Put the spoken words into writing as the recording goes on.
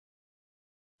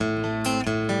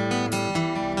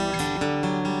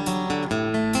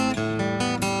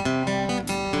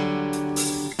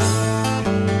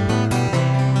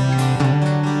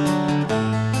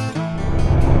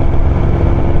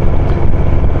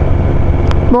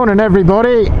Morning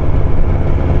everybody.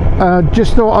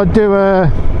 Just thought I'd do a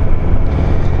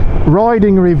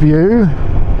riding review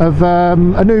of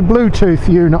a new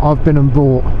Bluetooth unit I've been and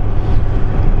bought.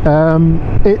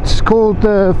 It's called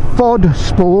the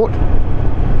FODSPORTS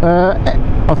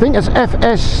I think it's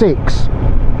FS6,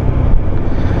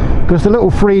 because the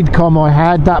little Freedcom I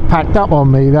had, that packed up on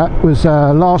me, that was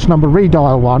last number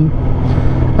redial one,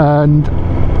 and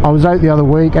I was out the other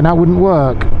week and that wouldn't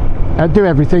work. I'd do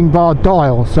everything bar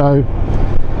dial, so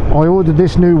I ordered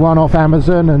this new one off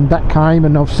Amazon and that came,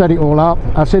 and I've set it all up.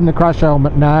 That's in the crash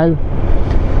helmet now,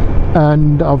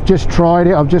 and I've just tried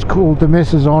it. I've just called the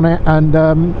missus on it, and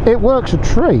it works a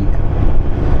treat.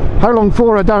 How long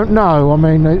for, I don't know. I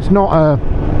mean, it's not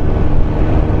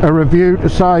a review to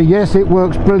say yes it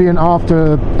works brilliant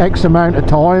after X amount of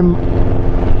time,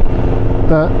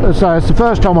 but so it's the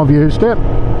first time I've used it.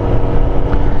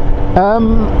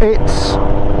 It's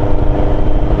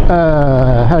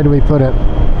how do we put it,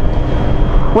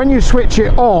 when you switch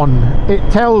it on, it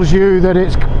tells you that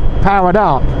it's powered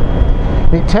up,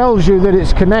 it tells you that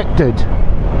it's connected,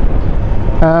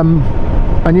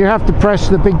 and you have to press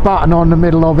the big button on the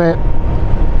middle of it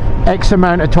X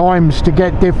amount of times to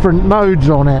get different modes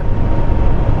on it.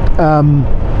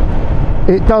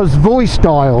 It does voice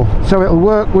dial, so it'll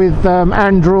work with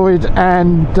Android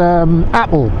and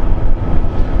Apple.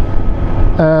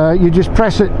 You just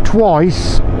press it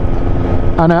twice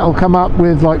and it'll come up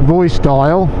with like voice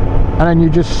dial, and then you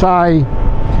just say,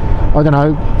 I don't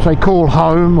know, say call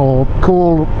home or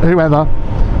call whoever,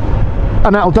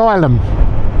 and that'll dial them.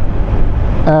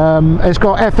 It's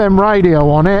got FM radio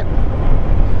on it.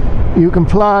 You can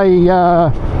play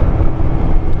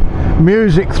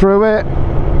music through it.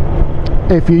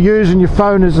 If you're using your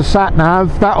phone as a sat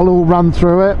nav, that'll all run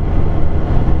through it.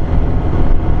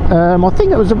 I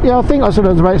think it was, yeah, I think I said it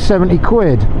was about 70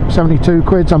 quid, 72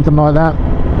 quid, something like that.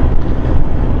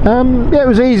 Yeah, it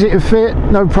was easy to fit,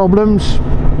 no problems.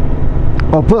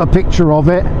 I'll put a picture of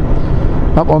it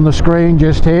up on the screen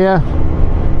just here,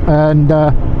 and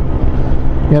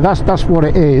yeah, that's what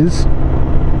it is.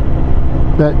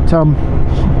 But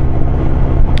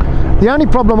the only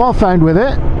problem I found with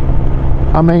it,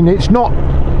 I mean, it's not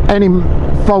any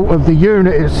fault of the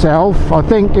unit itself. I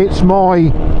think it's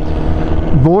my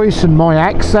voice and my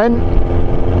accent,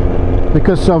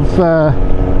 because I've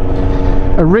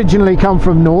originally come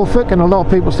from Norfolk, and a lot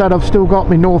of people said I've still got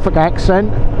my Norfolk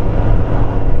accent.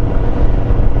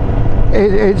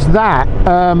 It's that,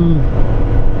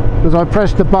 because I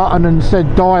pressed the button and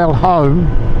said dial home,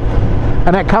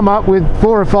 and it come up with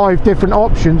 4 or 5 different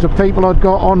options of people I'd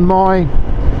got on my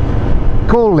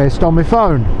call list on my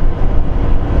phone,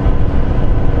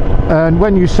 and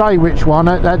when you say which one,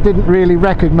 that didn't really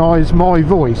recognise my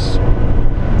voice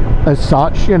as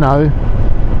such, you know.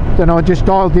 Then I just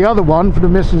dialed the other one for the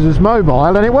missus's mobile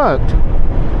and it worked.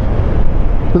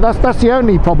 But that's the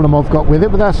only problem I've got with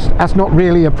it, but that's not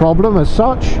really a problem as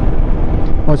such.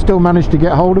 I still managed to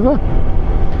get hold of her.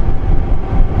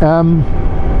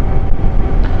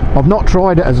 I've not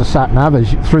tried it as a sat nav,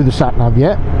 through the sat nav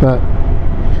yet, but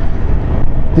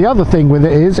the other thing with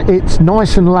it is it's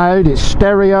nice and loud, it's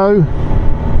stereo,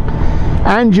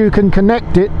 and you can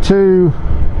connect it to,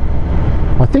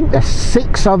 I think there's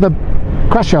 6 other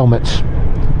crash helmets.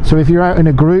 So if you're out in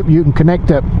a group, you can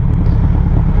connect it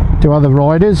to other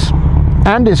riders,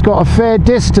 and it's got a fair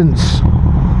distance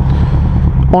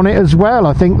on it as well.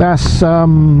 I think that's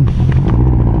about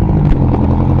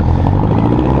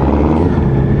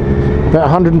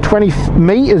 120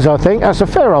 meters, I think. That's a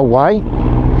fair old way.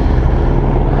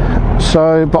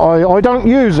 So, but I don't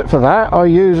use it for that. I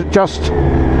use it just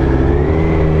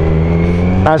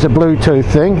as a Bluetooth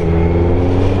thing.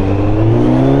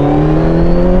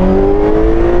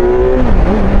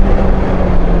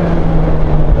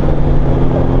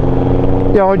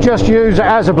 Yeah, I just use it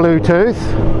as a Bluetooth.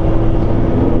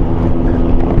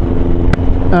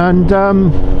 And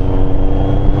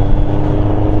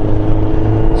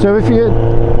so if you're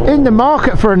in the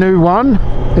market for a new one,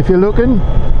 if you're looking,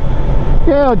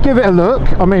 yeah, I'd give it a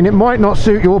look. I mean, it might not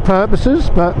suit your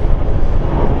purposes, but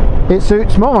it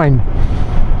suits mine.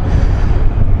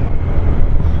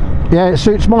 Yeah, it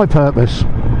suits my purpose.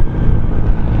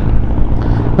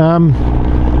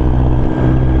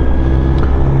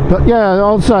 But yeah,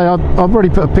 I'll say I've already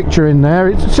put a picture in there.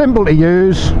 It's simple to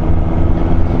use.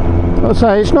 I'll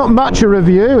say it's not much a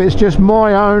review, it's just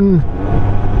my own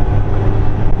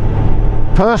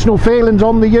personal feelings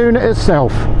on the unit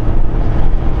itself.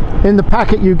 In the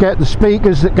packet you get the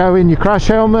speakers that go in your crash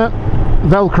helmet,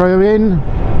 velcro in.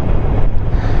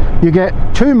 You get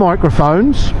 2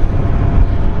 microphones.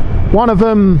 One of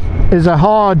them is a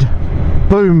hard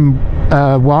boom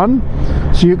one,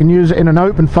 so you can use it in an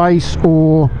open face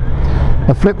or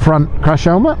a flip front crash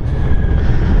helmet,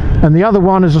 and the other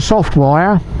one is a soft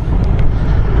wire,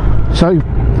 so,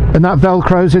 and that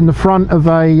velcros in the front of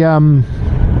a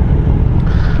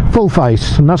full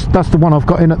face, and that's the one I've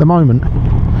got in at the moment.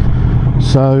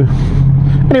 So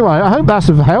anyway, I hope that's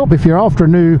of help if you're after a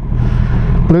new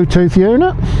Bluetooth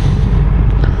unit.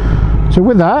 So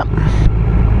with that,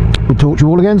 we'll talk to you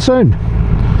all again soon.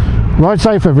 Ride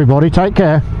safe everybody, take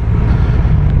care,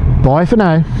 bye for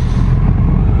now.